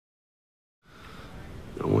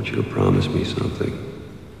I want you to promise me something.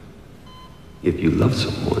 If you love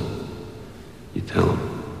someone, you tell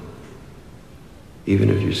them.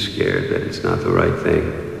 Even if you're scared that it's not the right thing,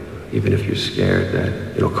 even if you're scared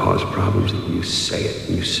that it'll cause problems, you say it,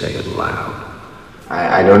 and you say it loud.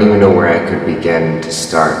 I don't even know where I could begin to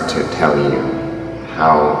start to tell you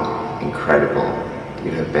how incredible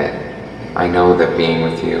you have been. I know that being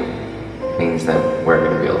with you means that we're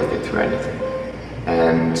going to be able to get through anything.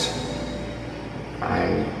 And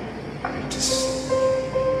I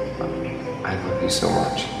love you so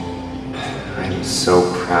much. I'm so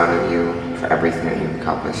proud of you for everything that you've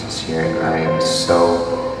accomplished this year, and I am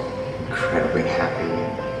so incredibly happy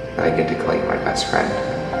that I get to call you my best friend.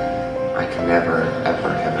 I could never, ever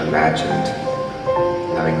have imagined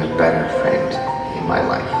having a better friend in my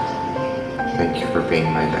life. Thank you for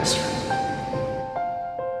being my best friend.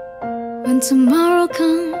 When tomorrow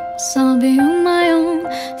comes, I'll be on my own,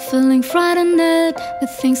 feeling frightened at the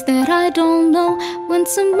things that I don't know. When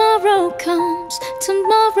tomorrow comes,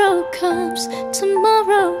 tomorrow comes,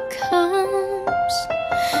 tomorrow comes.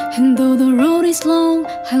 And though the road is long,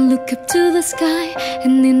 I look up to the sky,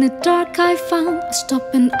 and in the dark I found a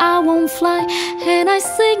stop and I won't fly. And I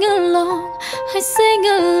sing along, I sing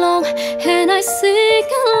along, and I sing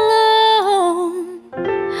along.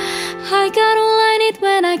 I got all I need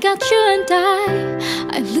when I got you and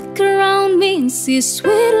I look around me and see a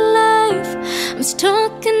sweet life. I'm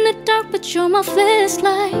stuck in the dark but you're my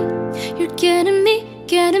flashlight. You're getting me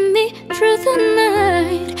through the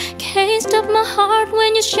night. Can't stop my heart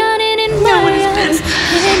when you're shining in my eyes.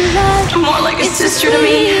 More like a sister to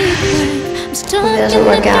me. I'm stuck in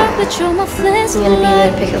the dark but you're my flashlight. I'm gonna be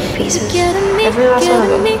there to pick up the pieces. Every last one of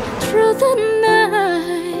them. Me through the night.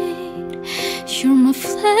 You're my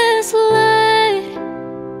flashlight.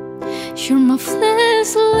 You're my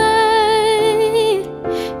flashlight.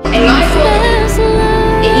 And my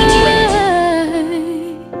flashlight. It needs you in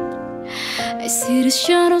it. I see the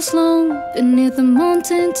shadows long beneath the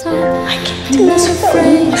mountain top. I can't do I'm not this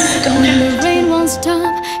afraid alone. when the rain won't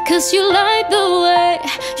stop. Cause you light the way.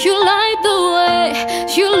 You light the way.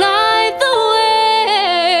 You light the way.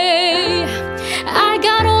 I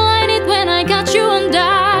got all I need when I got you and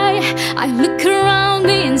I look around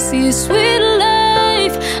me and see a sweet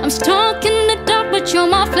life. I'm stuck in the dark but you're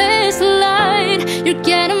my flashlight. You're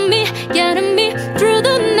getting me through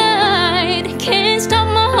the night. Can't stop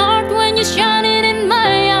my heart when you're shining in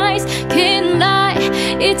my eyes. Can't lie,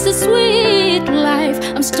 it's a sweet life.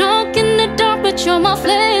 I'm stuck in the dark but you're my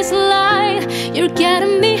flashlight. You're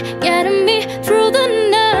getting me through the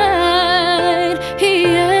night.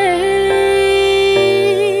 Yeah.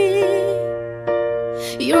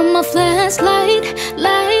 You're my flashlight,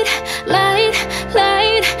 light, light,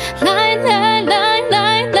 light, light, light, light,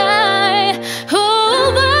 light, light. Oh,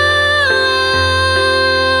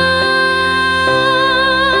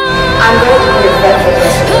 I'm going to be your friend for the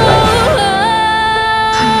rest of your life.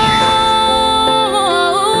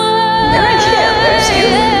 And I can't lose you.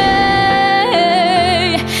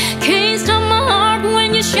 Can't stop my heart when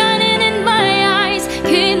you're shining in my eyes.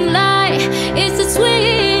 Can't lie, it's a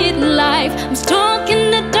sweet life. I'm stuck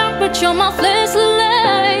in the dark but you're my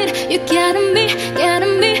flashlight. You're getting me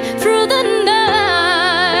through the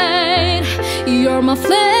night. You're my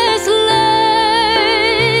flashlight.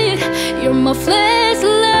 You're my flashlight.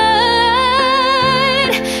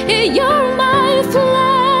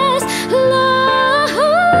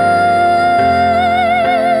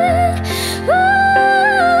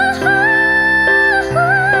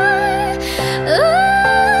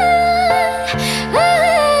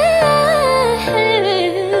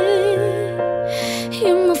 You're my flashlight.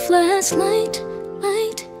 You're my flashlight,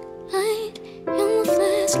 light, light. You're my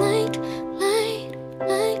flashlight, light,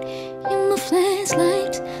 light. You're my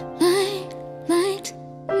flashlight, light, light.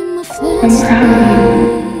 You're my flashlight. I'm proud of you.